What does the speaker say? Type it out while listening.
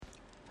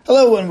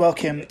Hello and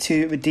welcome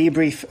to the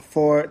debrief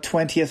for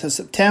 20th of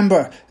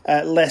September.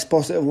 Less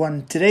positive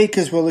one today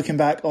because we're looking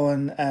back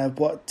on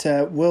what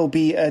will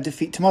be a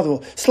defeat to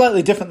Motherwell.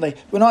 Slightly differently,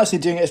 we're not actually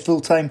doing it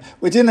full time.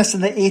 We're doing this in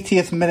the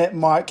 80th minute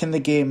mark in the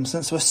game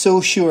since we're so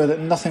sure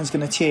that nothing's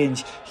going to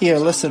change. Here,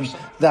 listen,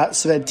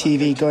 that's Red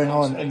TV going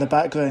on in the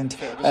background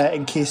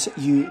in case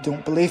you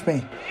don't believe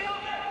me.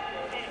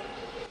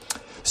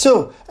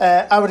 So,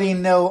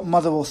 Aberdeen 0,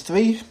 Motherwell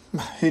 3.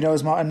 Who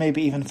knows, Martin,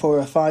 maybe even 4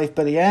 or 5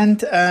 by the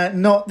end.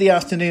 Not the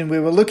afternoon we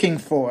were looking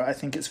for, I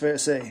think it's fair to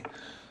say.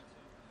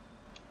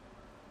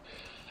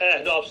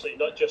 No,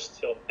 absolutely not.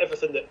 Just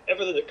everything that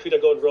could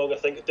have gone wrong, I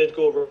think it did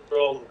go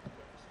wrong.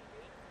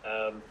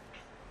 An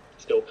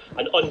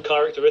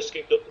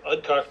uncharacteristic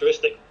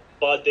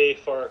bad day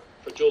for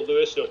Joe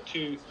Lewis.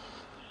 Two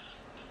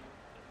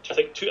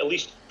at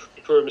least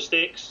poor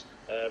mistakes.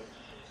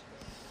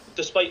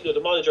 Despite the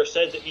manager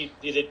said that he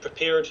had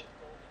prepared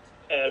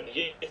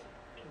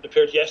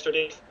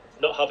yesterday,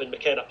 not having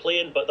McKenna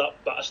playing, but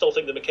I still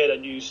think the McKenna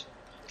news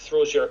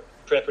throws your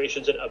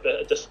preparations into a bit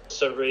of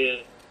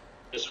disarray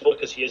as well,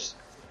 because he is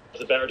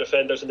one of the better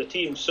defenders in the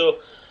team. So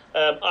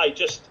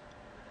it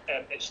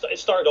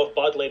started off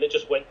badly and it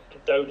just went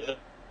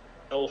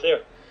downhill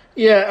there.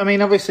 Yeah, I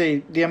mean,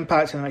 obviously the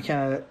impact on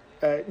McKenna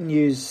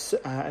news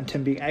and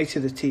him being out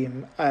of the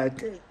team.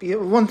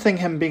 One thing,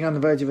 him being on the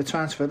verge of a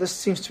transfer, this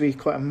seems to be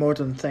quite a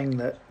modern thing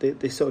that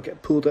they sort of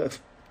get pulled out of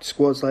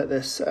squads like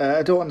this.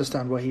 I don't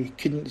understand why he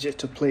couldn't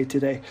just have played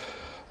today.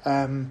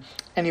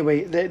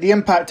 Anyway, the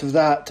impact of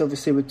that,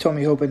 obviously, with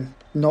Tommy Hoban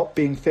not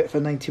being fit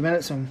for 90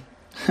 minutes, I'm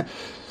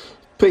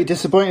pretty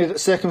disappointed that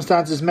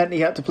circumstances meant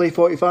he had to play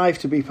 45,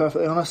 to be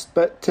perfectly honest.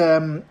 But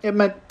it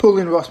meant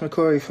pulling Ross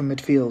McCrory from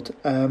midfield.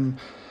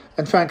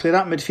 And frankly,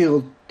 that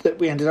midfield that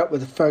we ended up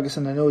with,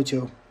 Ferguson and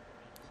Ojo,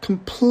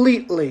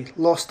 completely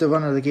lost the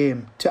run of the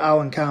game to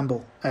Alan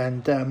Campbell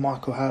and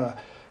Mark O'Hara.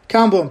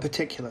 Campbell in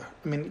particular,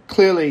 I mean,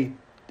 clearly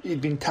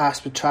he'd been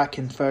tasked with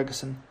tracking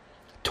Ferguson,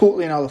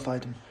 totally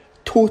nullified him.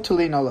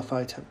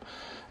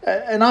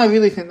 And I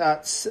really think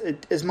that's,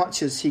 as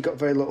much as he got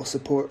very little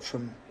support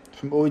from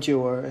Ojo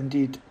or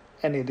indeed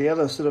any of the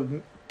other sort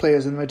of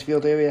players in the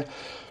midfield area,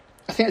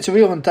 I think it's a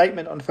real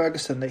indictment on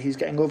Ferguson that he's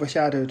getting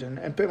overshadowed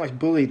and pretty much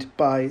bullied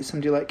by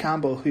somebody like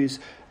Campbell, who's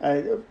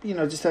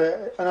just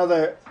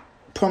another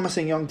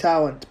promising young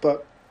talent.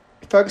 But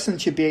Ferguson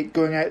should be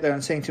going out there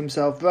and saying to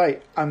himself,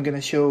 right, I'm going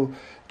to show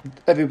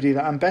everybody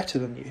that I'm better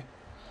than you.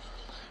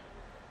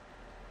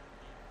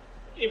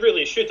 He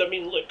really should. I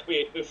mean, look,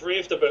 we've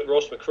raved about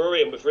Ross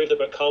McCrory and we've raved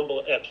about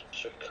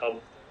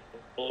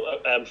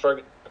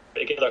Ferguson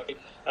together.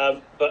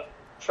 But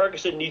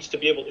Ferguson needs to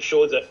be able to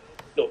show that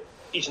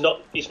he's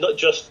not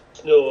just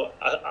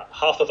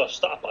half of a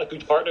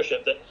good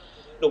partnership. That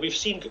we've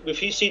seen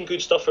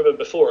good stuff from him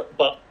before,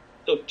 but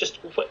just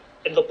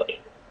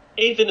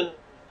even in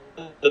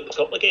the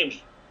couple of games,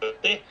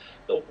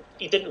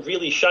 he didn't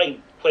really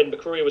shine when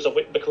McCrory was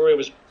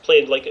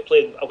playing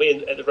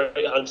away at the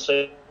right hand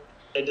side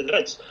of the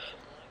fence.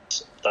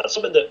 That's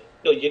something that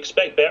you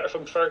expect better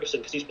from Ferguson,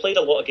 because he's played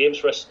a lot of games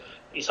for us.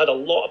 He's had a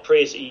lot of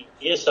praise. He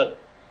is a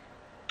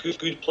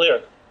good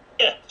player.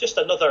 Yeah, just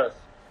another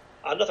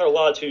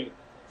lad who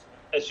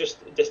is just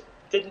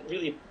didn't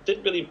really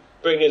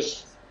bring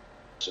his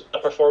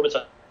performance.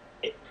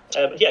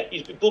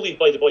 He's been bullied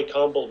by the boy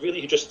Campbell.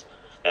 Really, who just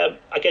again,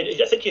 I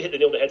think you hit the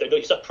nail on the head there.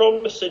 He's a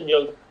promising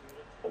young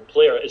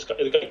player,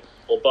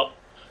 but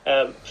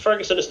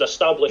Ferguson is an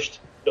established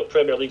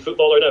Premier League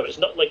footballer now. It's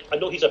not like, I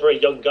know he's a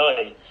very young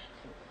guy,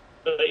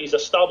 but he's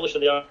established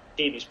in the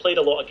team. He's played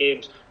a lot of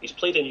games. He's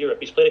played in Europe.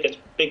 He's played against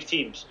big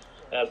teams,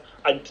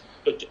 and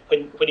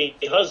when he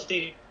has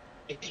these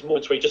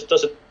moments where he just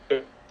doesn't,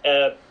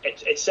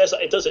 it says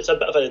that it does. It's a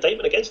bit of an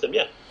indictment against him,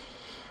 yeah.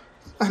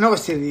 And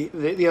obviously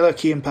the other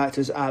key impact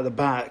is at the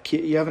back.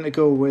 You're having to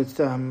go with,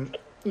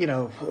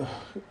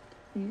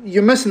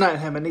 you're missing out on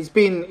him, and he's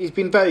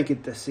been very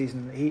good this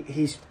season.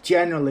 He's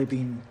generally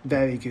been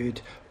very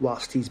good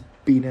whilst he's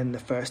been in the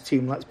first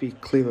team. Let's be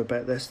clear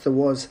about this. There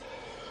was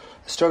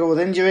a struggle with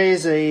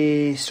injuries,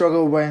 a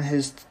struggle when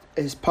his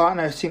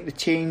partner seemed to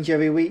change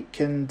every week,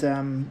 and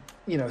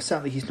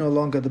certainly he's no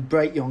longer the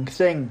bright young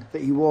thing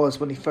that he was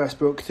when he first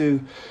broke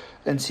through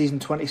in season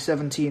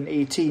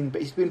 2017-18,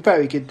 but he's been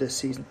very good this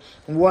season.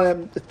 And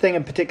one thing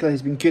in particular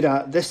he's been good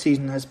at this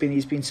season has been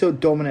he's been so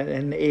dominant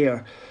in the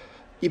air.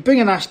 You bring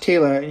in Ash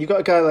Taylor and you've got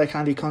a guy like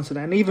Andy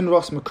Considine and even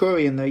Ross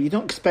McCrory in there, you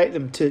don't expect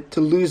them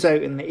to lose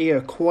out in the air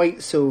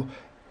quite so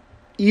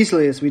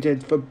easily as we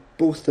did for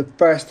both the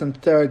first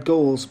and third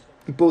goals,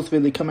 both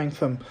really coming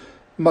from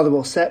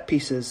Motherwell set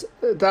pieces.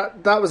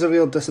 That was a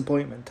real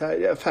disappointment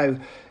of how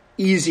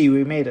easy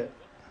we made it.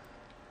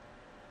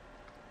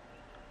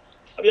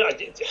 I mean, I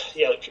think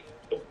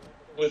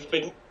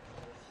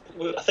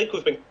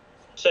we've been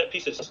set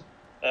pieces,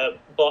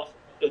 but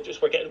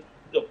we're getting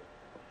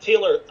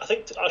Taylor. I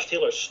think Ash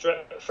Taylor's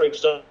strength, for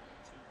example,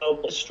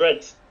 his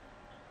strength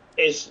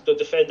is the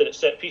defending at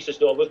set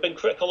pieces. No, we've been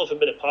critical of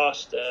him in the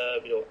past.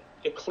 You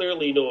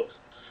clearly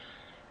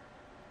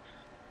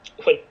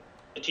when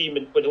the team,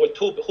 and when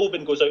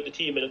Hoban goes out the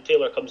team and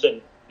Taylor comes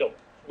in,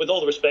 with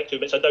all the respect to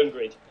him, it's a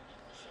downgrade.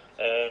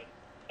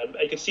 And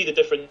you can see the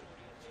difference.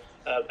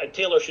 And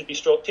Taylor should be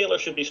strong. Taylor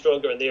should be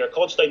stronger in there.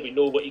 Constantine, we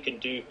know what he can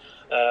do.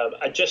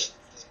 And just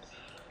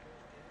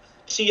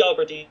see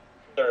Aberdeen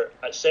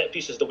at set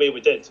pieces the way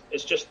we did.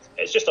 It's just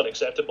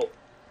unacceptable.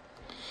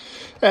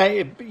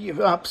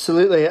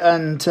 Absolutely,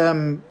 and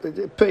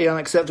pretty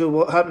unacceptable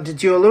what happened to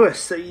Joe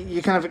Lewis.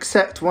 You kind of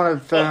accept one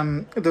of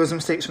those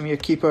mistakes from your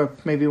keeper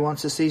maybe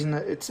once a season.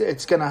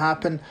 It's going to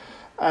happen,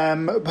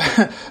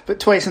 but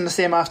twice in the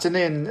same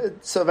afternoon,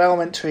 sort of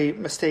elementary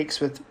mistakes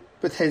with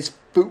his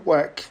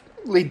footwork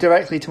lead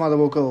directly to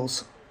Motherwell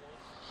goals.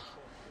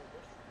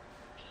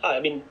 I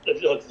mean,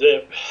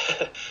 the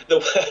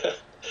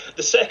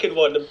second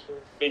one. I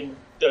mean,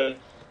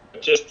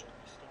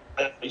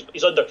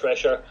 he's under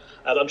pressure.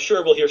 I'm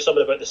sure we'll hear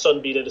something about the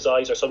sun being in his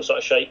eyes or some sort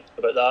of shite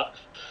about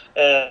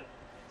that.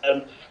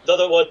 The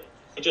other one,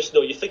 you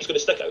think he's going to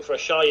stick it out for a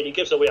shy, and he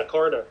gives away a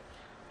corner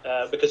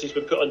because he's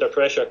been put under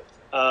pressure.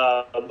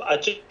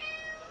 I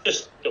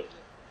just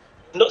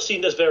not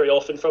seen this very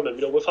often from him.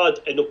 We've had,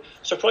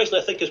 surprisingly,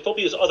 I think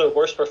probably his other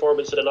worst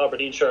performance in an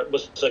Aberdeen shirt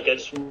was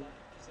against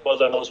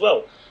Motherwell as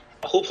well.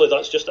 Hopefully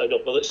that's just a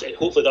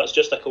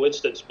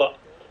coincidence. But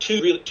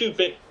two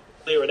big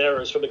player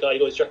errors from the guy.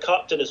 He's your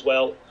captain as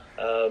well.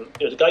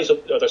 The guys,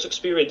 there's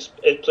experienced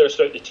players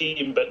throughout the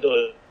team, but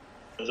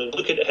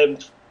looking at him,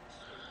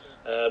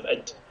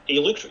 and he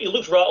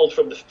looked rattled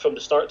from the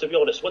start. To be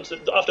honest,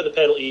 after the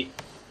penalty,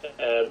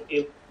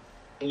 he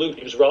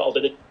was rattled,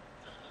 and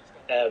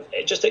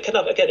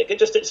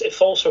it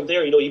falls from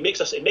there. He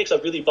makes a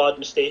really bad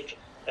mistake.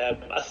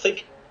 I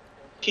think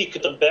he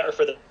could have done better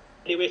for the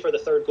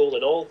third goal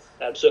and all.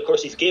 So of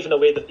course he's given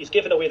away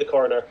the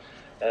corner,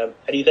 and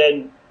he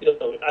then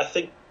I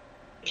think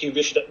he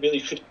really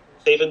should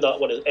saving that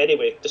one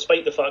anyway,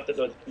 despite the fact that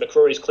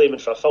McCrory's claiming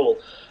for a foul.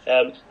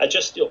 And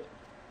just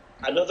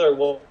another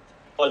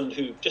one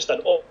who just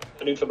an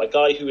afternoon from a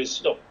guy who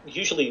is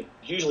usually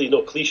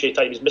no cliche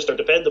time. He's Mr.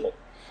 Dependable.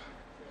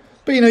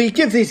 But you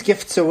give these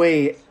gifts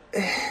away.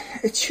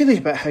 It's really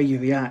about how you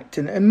react.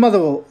 And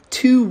Motherwell,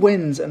 2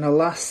 wins in the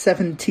last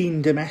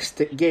 17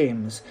 domestic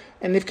games,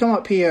 and they've come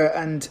up here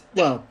and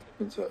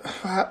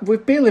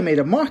we've barely made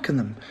a mark on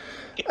them.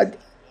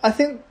 I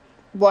think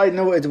what I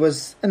noted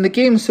was, in the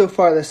games so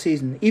far this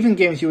season, even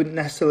games you wouldn't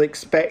necessarily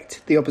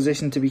expect the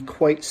opposition to be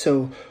quite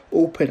so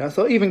open. I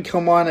thought even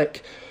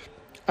Kilmarnock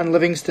and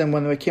Livingston,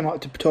 when they came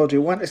up to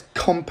Pittodrie, weren't as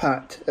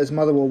compact as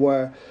Motherwell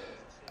were.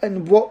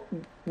 And what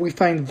we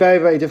find very,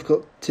 very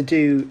difficult to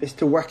do is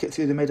to work it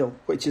through the middle,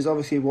 which is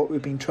obviously what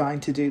we've been trying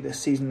to do this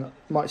season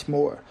much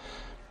more.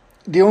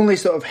 The only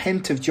sort of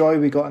hint of joy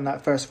we got in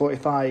that first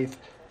 45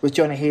 was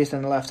Johnny Hayes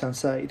on the left-hand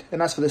side.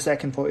 And as for the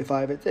second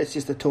 45, it's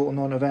just a total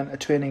non-event, a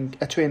training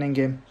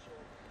game.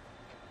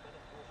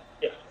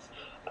 Yeah.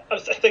 I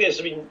think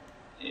it's,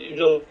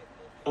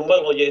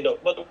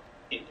 Motherwell,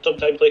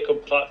 sometimes play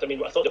compact.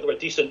 I thought they were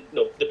decent.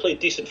 They played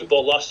decent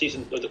football last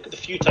season. The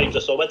few times I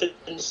saw them, I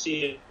didn't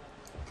see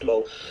them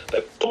all.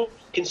 But don't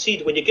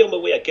concede when you give them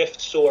away a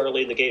gift so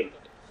early in the game.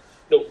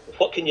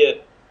 What can you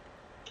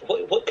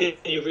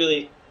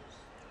really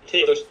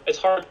take? It's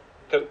hard.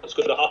 What's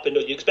going to happen?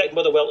 You expect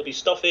Motherwell to be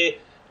stuffy,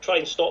 try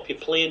and stop you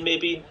playing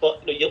maybe,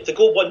 but you have to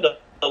go 1-0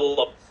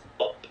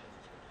 up,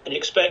 and you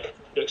expect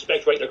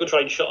right, they're going to try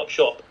and shut up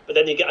shop, but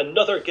then you get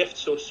another gift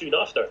so soon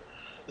after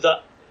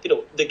that.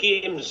 The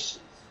game's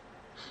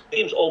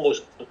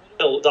almost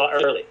that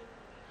early,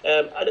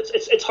 and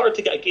it's hard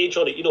to get a gauge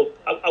on it.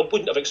 I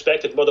wouldn't have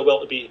expected Motherwell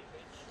to be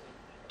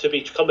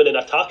coming and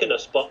attacking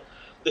us, but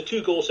the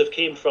 2 goals have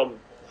came from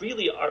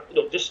really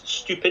just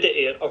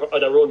stupidity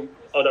on our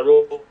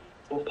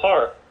own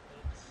par,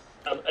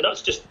 and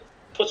that's just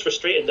what's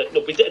frustrating. That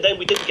we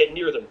didn't get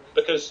near them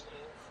because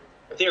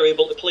they're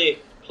able to play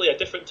a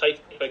different type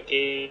of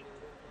game.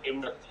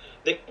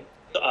 They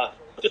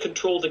to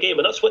control the game,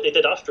 and that's what they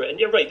did after it. And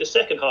you're right, the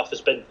second half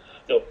has been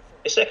the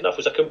second half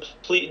was a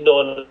complete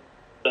non.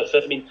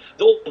 The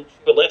only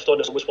we left on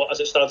us was as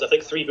it stands, I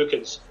think 3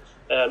 bookings,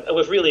 and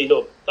we've really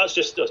that's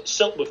just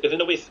silk. We've given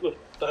away. We've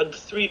had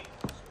 3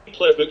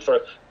 players booked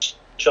for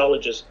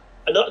challenges,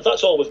 and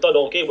that's all we've done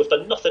all game. We've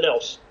done nothing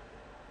else.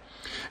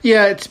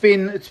 Yeah, it's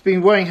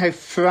been worrying how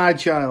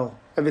fragile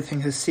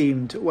everything has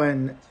seemed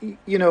when,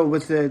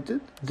 with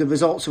the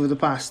results over the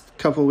past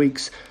couple of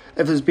weeks.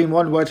 If there's been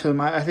one word for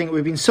them, I think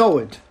we've been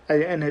solid.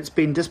 And it's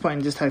been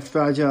disappointing just how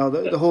fragile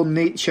the whole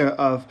nature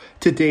of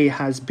today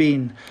has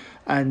been.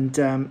 And,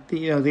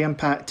 the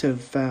impact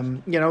of,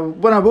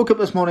 when I woke up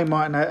this morning,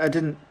 Martin, I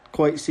didn't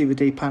quite see the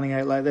day panning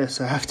out like this,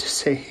 I have to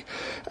say.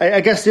 I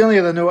guess the only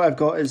other note I've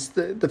got is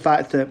the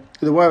fact that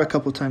there were a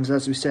couple of times,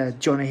 as we said,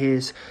 Johnny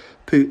Hayes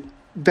put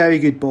very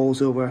good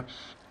balls over.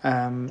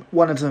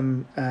 One of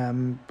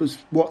them was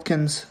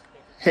Watkins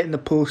hitting the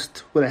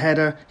post with a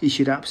header. He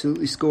should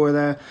absolutely score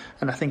there,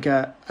 and I think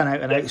an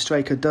out-and-out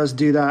striker does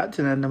do that.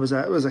 And then there was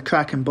a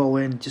cracking ball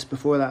in just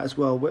before that as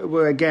well.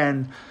 We're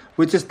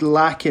just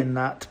lacking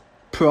that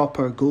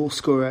proper goal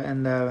scorer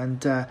in there,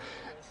 and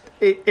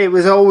it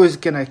was always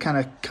going to kind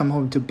of come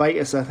home to bite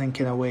us, I think,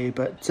 in a way,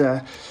 but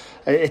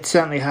it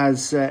certainly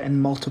has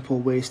in multiple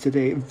ways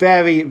today.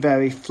 Very,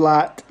 very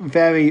flat,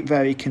 very,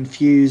 very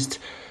confused,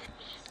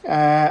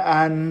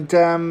 and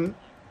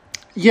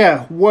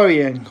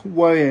worrying.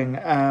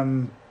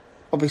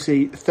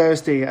 Obviously,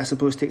 Thursday, I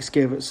suppose, takes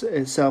care of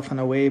itself in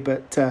a way,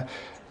 but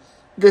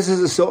this is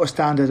the sort of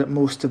standard that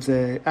most of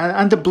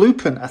and the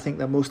blueprint, I think,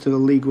 that most of the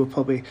league will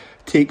probably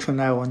take from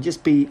now on.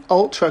 Just be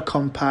ultra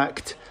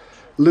compact,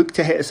 look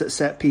to hit us at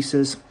set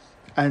pieces,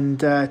 and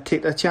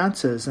take their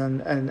chances,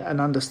 and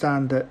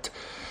understand that,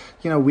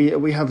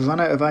 we have run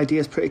out of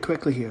ideas pretty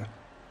quickly here.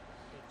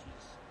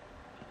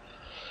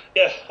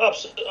 Yeah,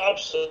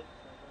 absolutely.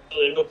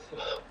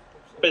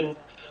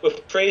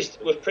 We've praised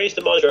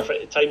the manager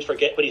at times for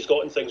when he's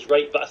gotten things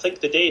right, but I think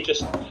today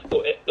just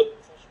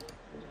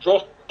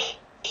Ross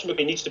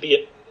Murphy needs to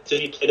be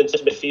playing into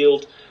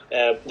midfield.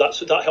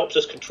 That helps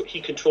us.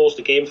 He controls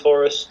the game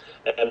for us.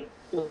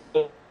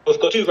 We've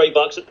got two right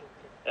backs,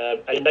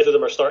 and neither of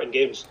them are starting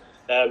games.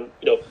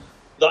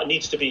 That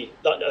needs to be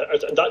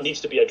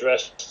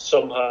addressed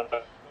somehow.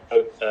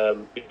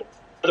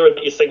 Whether or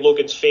not you think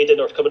Logan's fading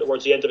or coming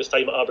towards the end of his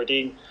time at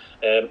Aberdeen,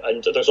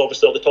 and there's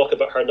obviously all the talk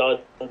about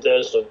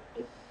Hernandez.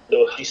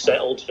 He's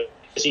settled.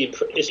 Is he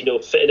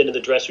fitting in the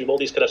dressing room? All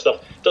these kind of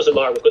stuff. Doesn't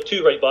matter. We've got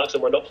two right backs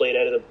and we're not playing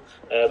any of them.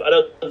 I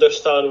don't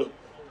understand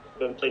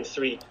when playing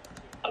three.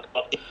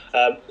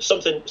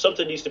 Something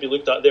needs to be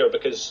looked at there,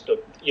 because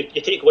you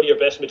take one of your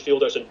best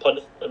midfielders and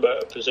punt them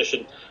out of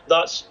position.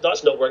 That's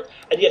not work.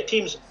 And yet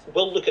teams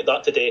will look at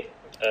that today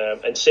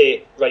and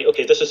say, right,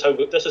 okay, this is how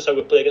we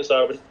play against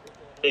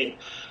Aberdeen.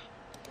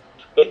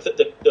 But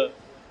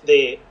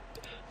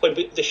when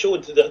they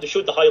showed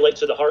the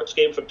highlights of the Hearts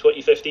game from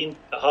 2015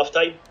 at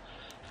halftime,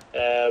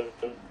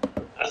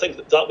 I think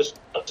that was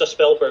a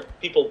spell where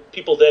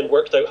people then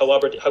worked out how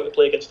to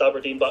play against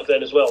Aberdeen back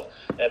then as well.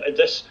 And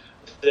this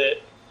the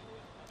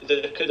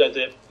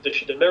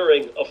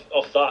mirroring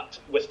of that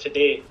with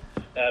today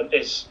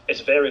is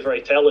very,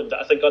 very telling.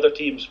 That I think other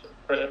teams,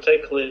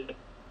 particularly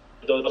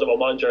the other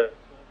manager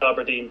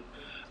Aberdeen,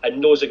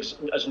 and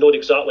has known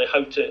exactly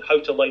how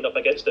to line up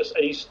against this,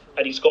 and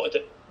he's got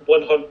it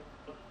 100%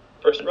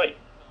 right.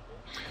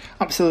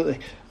 Absolutely.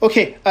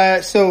 Okay,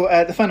 so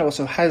the final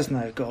whistle has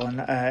now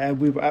gone.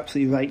 We were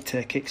absolutely right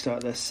to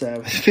kickstart this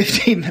with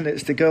 15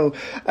 minutes to go.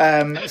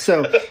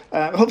 So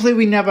hopefully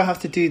we never have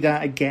to do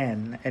that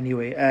again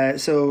anyway.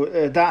 So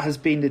that has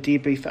been the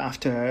debrief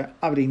after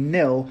Aberdeen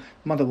 0,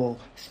 Motherwell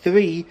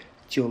 3,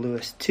 Joe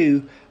Lewis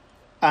 2.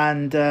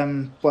 And,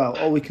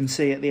 all we can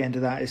say at the end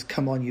of that is,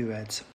 come on, you Reds.